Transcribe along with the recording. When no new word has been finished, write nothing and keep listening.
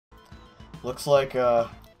Looks like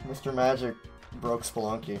Mr. Magic broke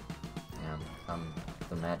Spelunky. Yeah, I'm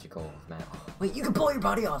the magical man. Wait, you can pull your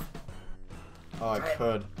body off! Oh, I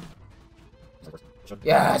could.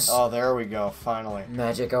 Yes! Oh, there we go, finally.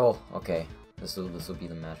 Magical. Okay, this will be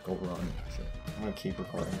the magical run. Shit. I'm gonna keep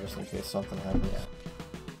recording just in case something happens. Yeah.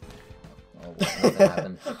 Oh, what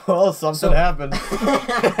happened? Well, something happened.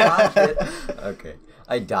 Dodged it. Okay.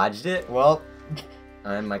 I dodged it. Well,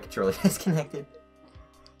 And my controller disconnected.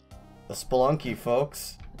 the Spelunky,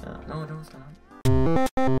 folks. No, don't stop.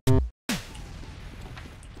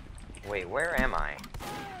 Wait, where am I?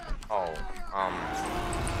 Oh,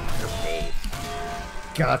 your base.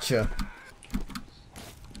 Gotcha.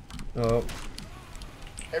 Oh,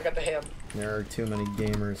 I got the ham. there are too many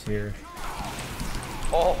gamers here.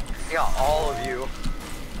 Oh, yeah, all of you.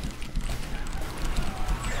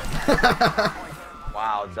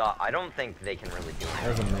 Wow, I don't think they can really do That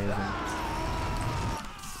was anything. amazing.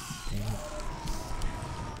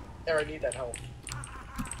 There, I need that help.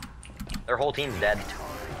 Their whole team's dead.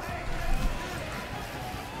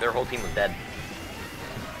 Their whole team was dead.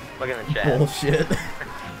 Look in the chat. Bullshit.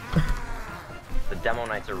 The demo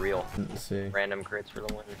nights are real. Let's see. Random crits for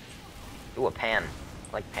the win. Ooh, a pan.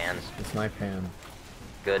 I like pans. It's my pan.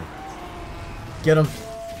 Good. Get him.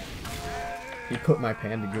 He put my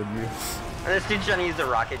pan to good use. And this dude's trying to use the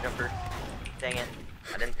rocket jumper. Dang it.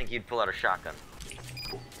 I didn't think you'd pull out a shotgun.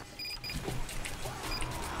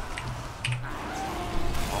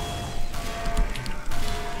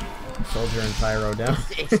 Soldier and Pyro down.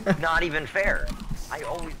 It's not even fair. I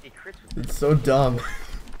always get crits with It's so dumb.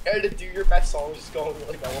 You had to do your best song, just going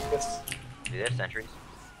really well with this. Do they have sentries?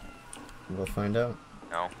 We'll find out.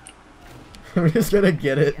 No. I'm just gonna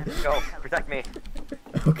get it. Go, protect me.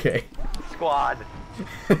 Okay. Squad.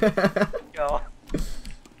 Go.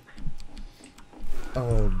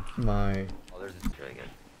 Oh my. Oh, there's this really good.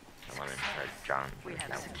 Come on in, John. Wait,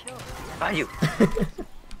 no. Find you.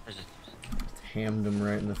 There's just... Hammed him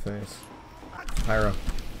right in the face. Pyro.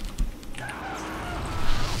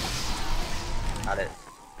 Got it.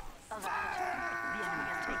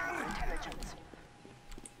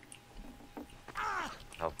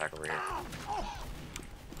 Oh, back over here.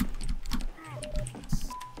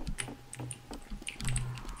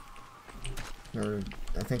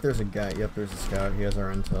 I think there's a guy. Yep, there's a scout. He has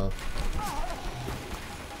our intel.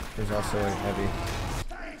 There's also a heavy.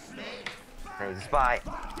 There's a spy.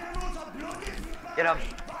 Get him.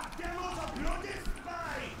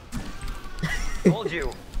 Told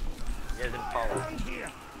you. He doesn't follow.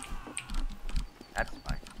 That's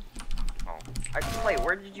spy. Oh. Wait,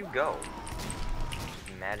 where did you go?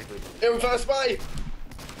 You magically. Hey, we found a spy!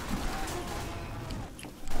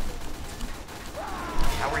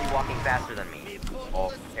 How are you walking faster than me?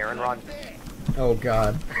 Oh, Aaron Rod. Oh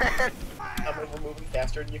god. We're moving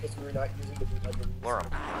faster than you because we were not using the bootleg. Lure him.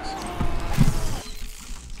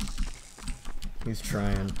 He's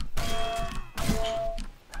trying.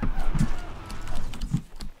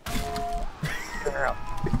 Clear up.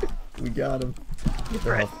 We got him. Get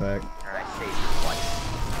their health back. Alright, save your life.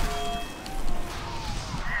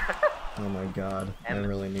 Oh my god. I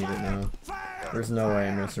really need it now. There's no way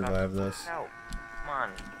I'm gonna survive this. No. Come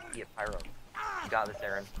on. Get Pyro. You got this,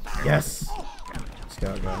 Aaron. Yes!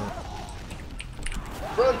 Scout got it.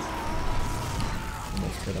 Run!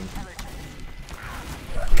 Almost hit him.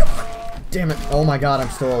 Damn it! Oh my god, I'm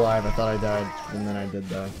still alive. I thought I died. And then I did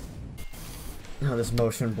die. Oh, this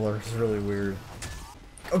motion blur is really weird.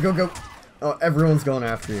 Go, go, go! Oh, everyone's going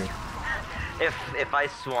after you. If I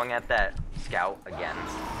swung at that scout again,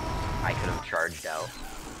 I could have charged out.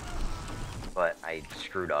 But I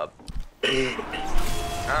screwed up. Yeah.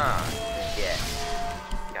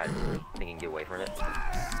 God, think you can get away from it?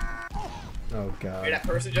 Oh Hey, god. that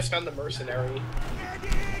person just found the mercenary.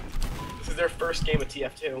 This is their first game of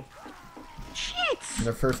TF2. In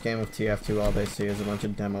their first game of TF2, all they see is a bunch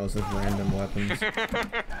of demos of random weapons.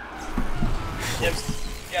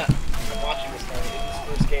 Yeah, I'm watching this guy. It's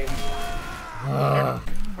his first game.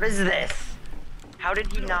 What is this? How did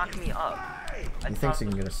he knock me up? He thinks he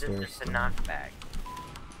can get a This source. is just a knockback.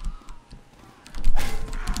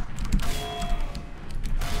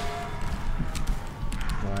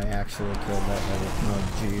 Oh, I actually killed that heavy. Oh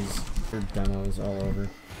jeez. Their demos all over.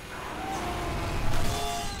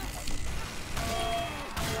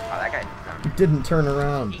 Oh, that guy He didn't turn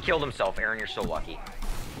around. He killed himself, Aaron. You're so lucky.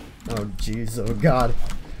 Oh jeez, oh god.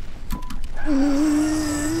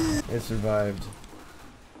 It survived.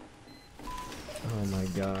 Oh my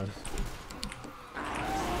god.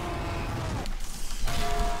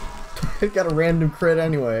 It got a random crit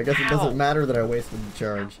anyway. I guess it doesn't matter that I wasted the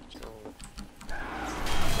charge.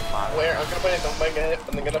 spot. Where? I'm gonna put it on my head,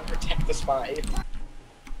 and I'm gonna protect the spy.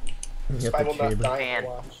 The Get spy the will not caber. die Pan. in the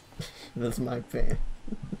watch. That's my pan.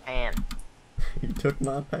 Pan. You took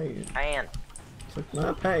my pan. Pan. Took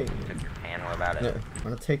my pan. Took your pan. What about it? Yeah, I'm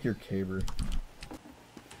gonna take your caber.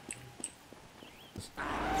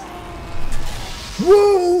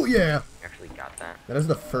 Woo! Yeah! You actually got that. That is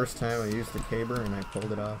the first time I used the caber and I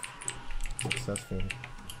pulled it off successfully.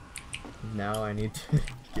 Now I need to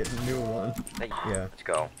get a new one. Hey, Yeah. Let's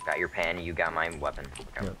go. Got your pan. You got my weapon.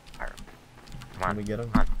 Okay. Yep. Alright. Come on. Can we get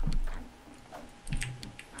him? Come on.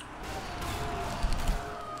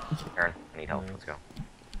 Aaron, I need help. Nice. Let's go.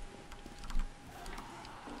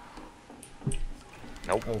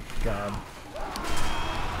 Nope. Oh god.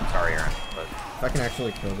 Sorry, Aaron. But If I can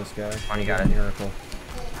actually kill this guy, on, you it'll got be a it. miracle.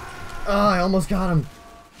 Oh, I almost got him.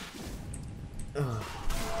 Oh.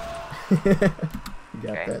 You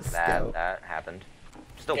got okay, that scout. that happened.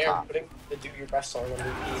 Still Aaron, top. putting the Do Your Best song on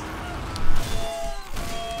repeat.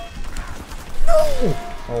 No!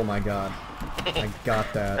 Oh my god. I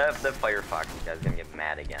got that. The Firefox guy's gonna get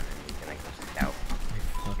mad again and he's gonna go scout.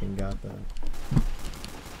 I fucking got that.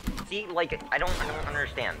 See, like, I don't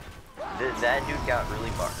understand. That dude got really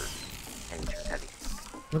butthurt. And he turned heavy.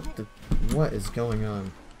 What is going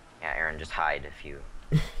on? Yeah, Aaron, just hide if you...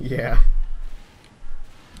 Yeah.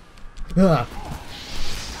 Ah.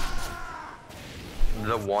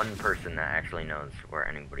 The one person that actually knows where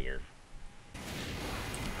anybody is.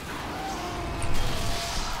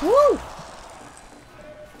 Woo!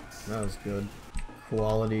 That was good.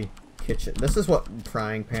 Quality kitchen. This is what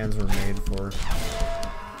frying pans were made for.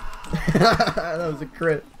 That was a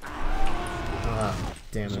crit. Ah,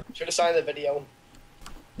 damn it. Should have signed the video.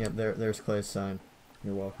 Yep, there's Clay's sign.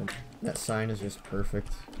 You're welcome. That sign is just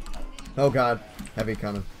perfect. Oh god, heavy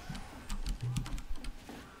coming.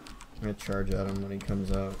 I'm gonna charge at him when he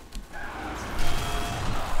comes out.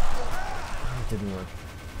 It didn't work.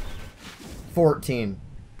 14.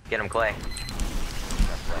 Get him, Clay.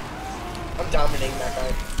 I'm dominating that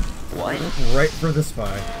guy. What? Right for the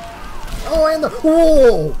spy. Oh, and the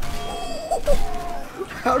whoa!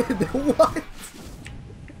 How did the what?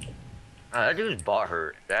 That dude's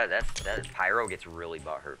butthurt. That Pyro gets really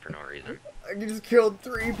butthurt for no reason. I just killed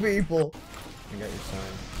 3 people. I got your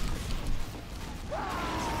sign.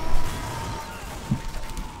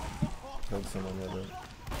 Killed someone with it.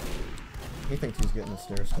 He thinks he's getting a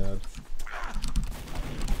stair stab.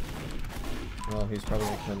 Well, he's probably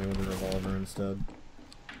gonna kill me with a revolver instead.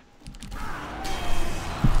 Oh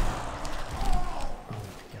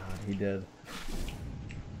my god, he did.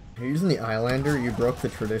 You're using the Islander, you broke the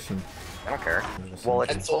tradition. I don't care. Well,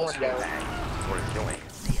 it's And Soul's pulling me down. back. That's what it's doing.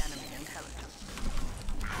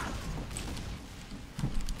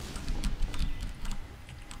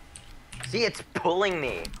 See, it's pulling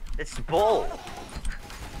me. It's bull.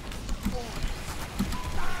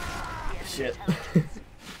 Shit.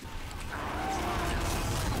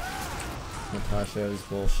 Natasha is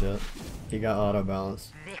bullshit. He got auto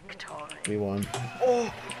balance. We won.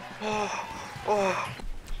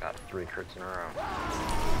 Got 3 crits in a row.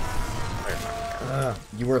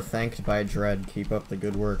 You were thanked by Dread. Keep up the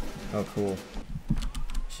good work. Oh, cool.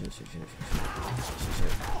 Shit.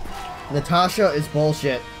 Natasha is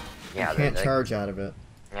bullshit. Yeah, You can't charge out of it.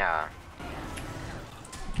 Yeah.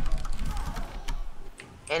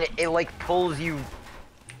 And it like pulls you.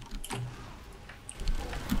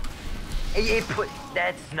 It put.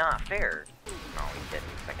 That's not fair. No, he didn't.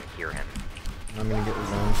 I can hear him. I'm gonna get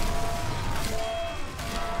revenge.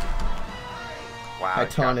 Wow, I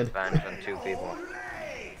it's taunted. got revenge on 2 people.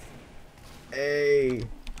 Hey.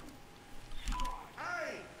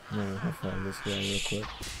 No, I'll find this guy real quick.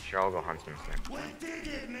 Sure, I'll go hunt him soon.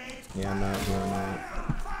 Yeah, I'm not doing that.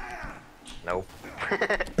 Nope.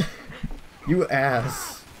 You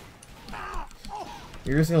ass.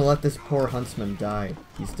 You're just gonna let this poor huntsman die.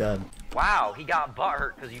 He's dead. Wow, he got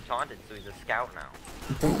butthurt because you taunted, so he's a scout now.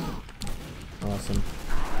 Awesome.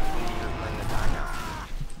 Easier for him to die now.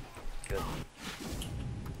 Good.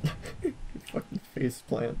 Fucking face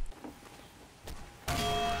plant. That's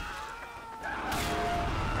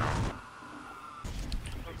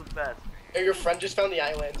the best. Hey, your friend just found the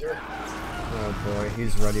Islander. Oh boy,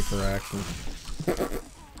 he's ready for action.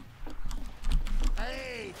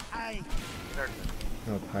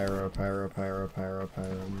 Oh, pyro.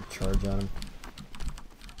 Charge on him.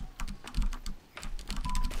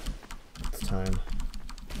 It's time.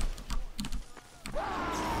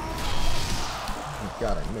 Oh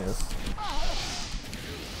god, I missed.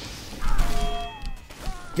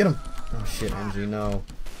 Get him! Oh shit, MG, no.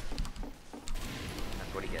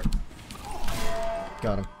 That's what he gets.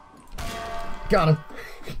 Got him. Got him!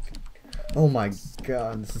 Oh my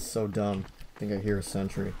God, this is so dumb. I think I hear a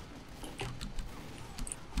sentry.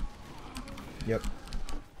 Yep.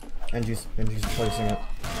 Benji's placing it.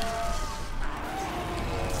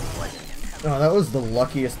 Oh, that was the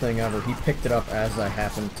luckiest thing ever. He picked it up as I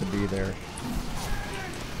happened to be there.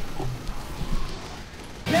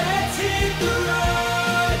 Let's hit the road.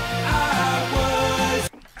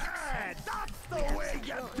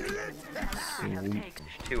 Sweet.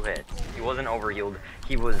 2 hits. He wasn't overhealed.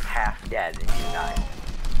 He was half dead and he died.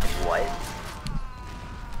 What?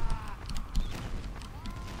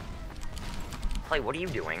 Clay, what are you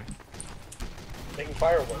doing? Making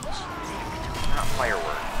fireworks. Not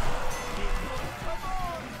fireworks.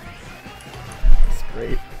 That's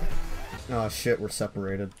great. Oh shit, we're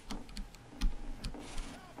separated.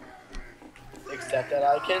 Except that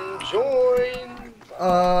I can join.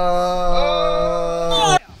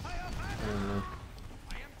 I don't know.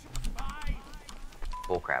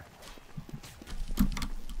 Bullcrap.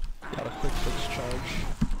 Got a quick fix charge.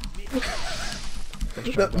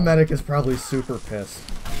 That medic is probably super pissed.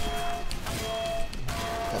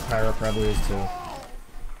 That pyro probably is too.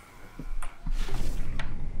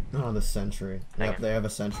 Oh, the sentry. Yep, they have a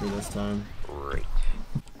sentry this time. Great.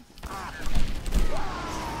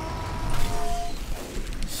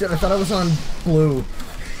 Shit, I thought I was on blue.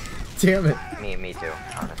 Damn it. Me too,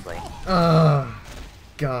 honestly.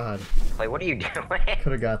 God. Clay, what are you doing?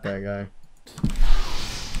 Could have got that guy.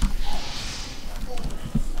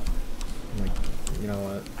 Like, you know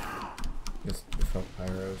what? Just fuck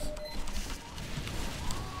pyros.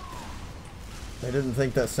 I didn't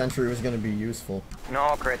think that sentry was gonna be useful.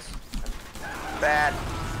 No, crits. Bad.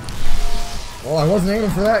 Well, I wasn't aiming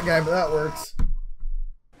for that guy, but that works.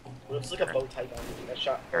 It looks like a bow tie gun. That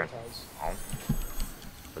shot bow ties. Oh.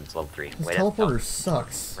 But it's level 3. This Wait, teleporter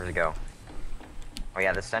sucks. Where'd it go? Oh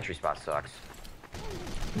yeah, the sentry spot sucks.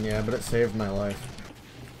 Yeah, but it saved my life.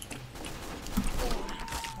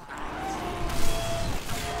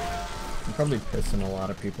 I'm probably pissing a lot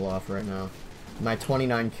of people off right now. My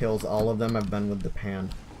 29 kills, all of them have been with the pan.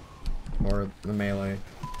 Or the melee.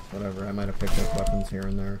 Whatever, I might have picked up weapons here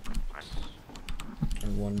and there. I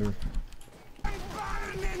wonder.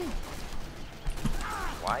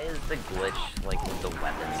 Why is the glitch, like, with the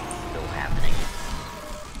weapons still happening?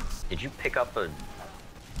 Did you pick up a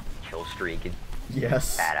kill streak?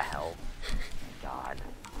 Yes. Out of hell. God.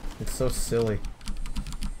 It's so silly.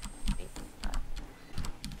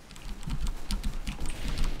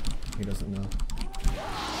 He doesn't know.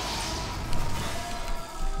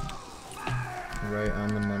 Right on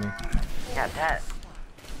the money. Yeah,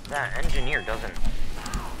 that engineer doesn't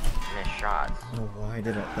miss shots. Oh, why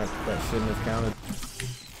did it? That shouldn't have counted.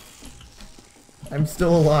 I'm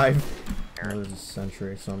still alive. Oh, there's a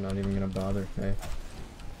sentry, so I'm not even gonna bother. Hey.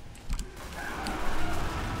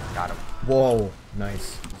 Got him. Whoa,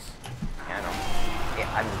 nice. Yeah, I know. Yeah,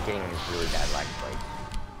 I'm just getting these really bad lag spikes.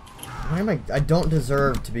 Why am I don't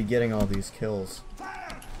deserve to be getting all these kills.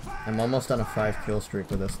 I'm almost on a 5 kill streak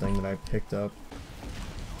with this thing that I picked up.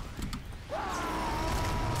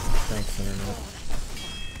 Thanks, internet.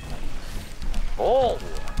 Oh!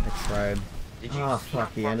 I tried. Did you Oh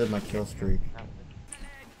fuck, he ended my kill streak.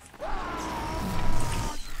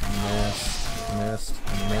 Missed.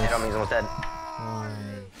 Hit him, he's almost dead. Why?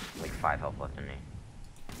 Like 5 health left in me.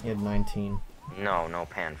 He had 19. No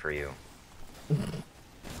pan for you.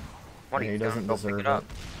 What Yeah, are he you doesn't go pick deserve it up?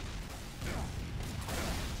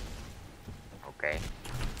 Okay.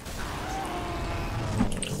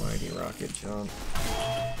 Oh, mighty rocket jump.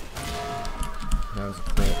 That was a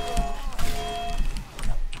crit.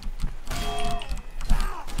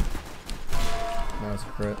 That was a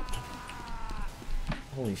crit.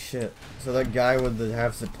 Holy shit. So that guy with the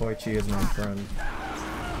half Zatoichi is my friend.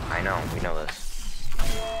 I know, we know this.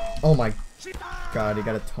 Oh my god, he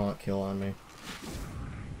got a taunt kill on me.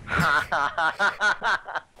 I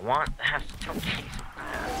want to have to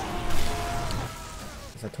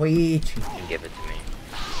Zatoichi. You can give it to me.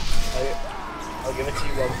 I'll give it to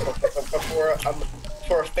you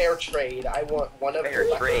for a fair trade. I want one of Fair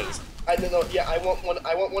your trade? weapons. I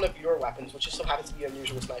want one of your weapons, which just so happens to be an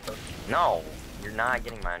unusual sniper. No, you're not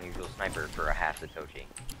getting my unusual sniper for a half Satoshi.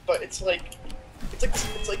 But it's like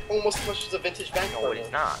almost as much as a vintage bank. No, it is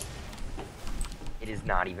not. It is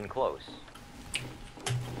not even close.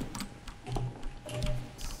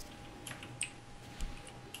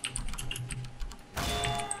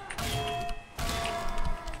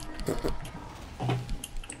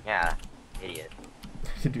 Yeah, idiot.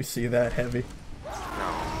 Did you see that heavy? No,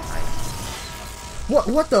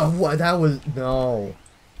 What that was, no.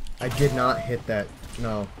 I did not hit that,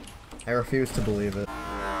 no. I refuse to believe it.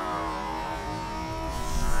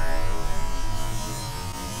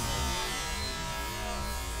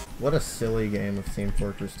 What a silly game of Team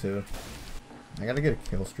Fortress 2. I gotta get a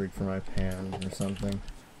kill streak for my pan or something.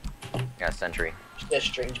 Got a sentry. Just a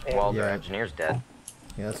strange pan. Well, their Yeah. engineer's dead.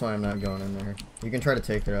 Yeah, that's why I'm not going in there. You can try to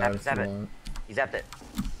take her out if you want. He zapped it.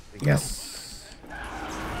 Yes!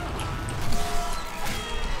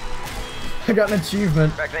 I got an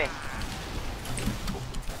achievement! Back me.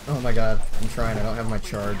 Oh my god, I'm trying, I don't have my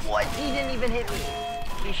charge. What? He didn't even hit me.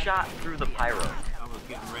 He shot through the pyro. I was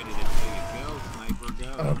getting ready to kill you, kill, sniper,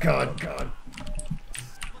 go. Oh god, oh god.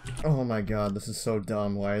 Oh my god, this is so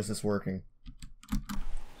dumb. Why is this working?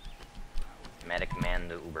 Medic man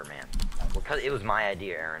to Uber man. Well, cause it was my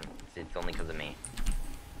idea, Aaron. It's only because of me.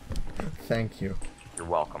 Thank you. You're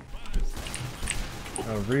welcome.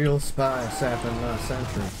 A real spy sapping my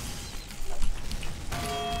sentry.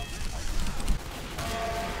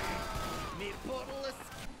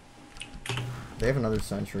 They have another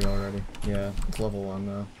sentry already. Yeah, it's level 1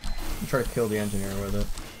 though. I'm trying to kill the engineer with it.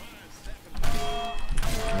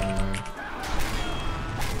 I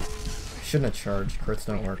shouldn't have charged. Crits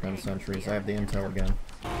don't work on sentries. I have the intel again.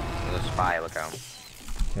 There's a spy, look out.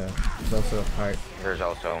 Okay. There's also a pipe. There's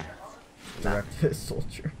also... Direct hit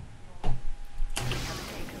soldier.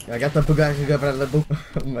 I got the Bugatti.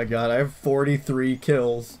 Oh my god, I have 43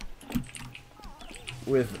 kills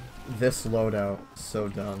with this loadout. So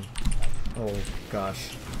dumb. Oh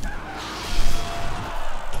gosh.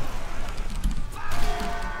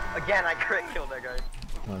 Again, I crit killed that guy.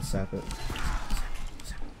 Come on, sap it.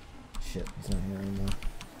 Shit, he's not here anymore.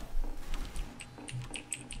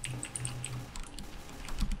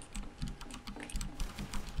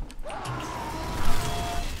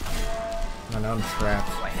 Oh, now I'm trapped.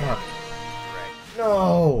 Fuck.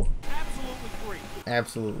 No!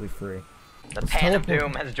 Absolutely free. The Pan of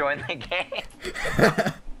Doom has joined the game.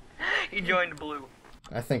 He joined blue.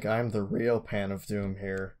 I think I'm the real Pan of Doom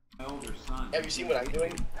here. Have you seen what I'm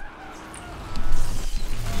doing?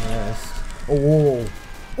 Yes. Oh!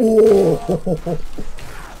 Oh!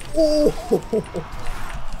 Oh!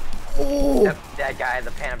 Oh! Yep, that guy,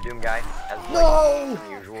 the Pan of Doom guy, has like No!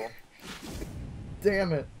 unusual.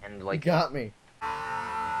 Damn it! And You like got me.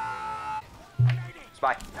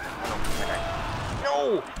 spy.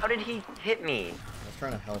 No! How did he hit me? I was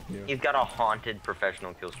trying to help you. He's got a haunted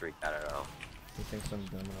professional kill streak. I don't know. He thinks I'm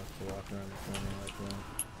dumb enough to walk around the corner like that.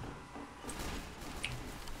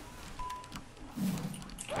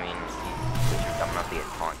 I mean, he's dumb enough to get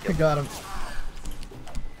taunt I killed. got him.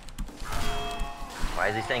 Why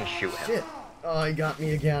is he saying shoot him? Shit! Oh, he got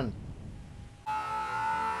me again.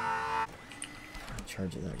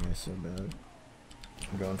 Charging that guy so bad.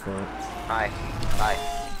 I'm going for it. Hi. Hi.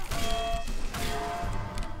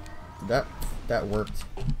 That worked.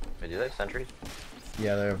 Wait, do they have sentries?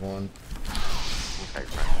 Yeah, they have one. Okay,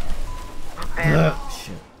 fine. Pan!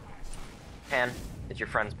 Shit. Pan. It's your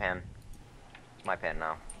friend's pan. It's my pan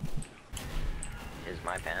now. It is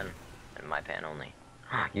my pan. And my pan only.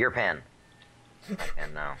 Your pan. My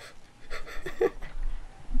pan now.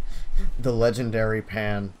 The legendary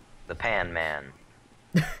Pan. The Pan Man.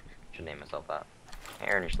 Should name myself that.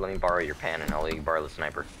 Aaron, you should let me borrow your pan and I'll let you borrow the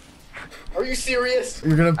sniper. Are you serious?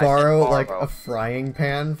 You're gonna borrow like borrow. a frying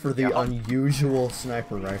pan for the Yeah. unusual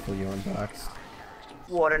sniper rifle you unboxed.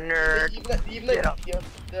 What a nerd! Get up. Do you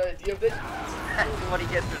have this? What he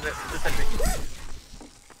gets is the sentry.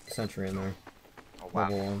 Sentry in there. Oh wow.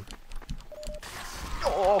 Level 1.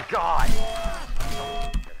 Oh god!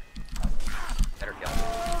 Better kill.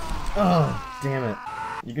 Oh, damn it.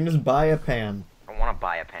 You can just buy a pan. I want to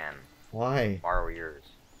buy a pan. Why? Borrow yours.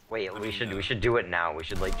 Wait, we should do it now. We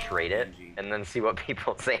should like trade it and then see what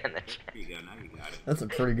people say in the chat. There you go, now you got it. That's a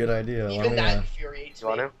pretty good idea. Let Even me, that infuriates You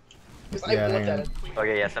want me. to? Because Yeah, I want hang that.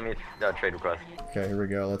 Okay, yeah, send me a trade request. Okay, here we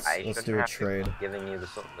go. Let's shouldn't do a have to trade. be giving you the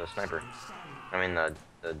sniper. I mean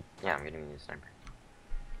yeah, I'm getting you the sniper.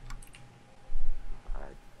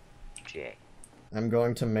 J. I'm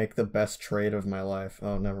going to make the best trade of my life.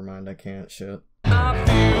 Oh, never mind. I can't. Shit. I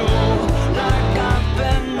feel like I've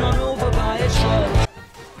been run over by a truck.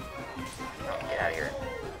 Get out of here.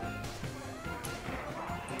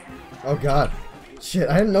 Oh god. Shit,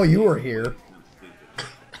 I didn't know you were here.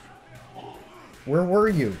 Where were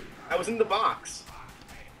you? I was in the box.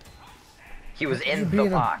 He was You'd in be the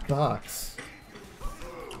in box. a box.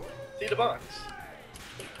 See the box.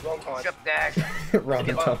 Wrong time. What's up, guys?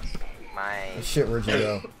 Robin box. Tuck. My Shit, where'd you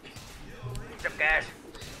go? what's up, guys?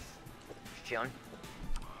 Just chilling.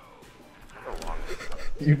 Go along.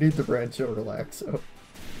 You need the Rancho Relaxo.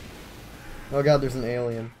 Oh god, there's an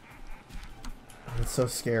alien. It's so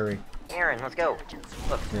scary. Aaron, let's go.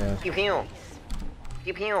 Look. Yeah. Pew pew.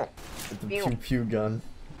 Pew pew. With the Pew. pew pew gun.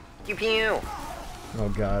 Pew pew. Oh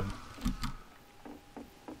god.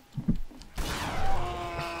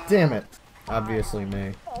 Damn it. Obviously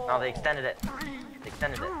me. No, they extended it. They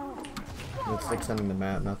extended it. It's extending the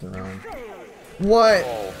map, not the round. What?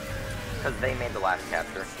 Oh, because they made the last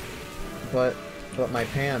capture. But my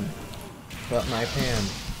pan. But my pan.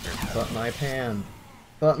 But my pan.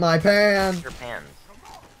 But my pan! Your pans.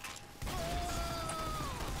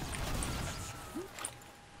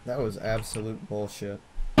 That was absolute bullshit.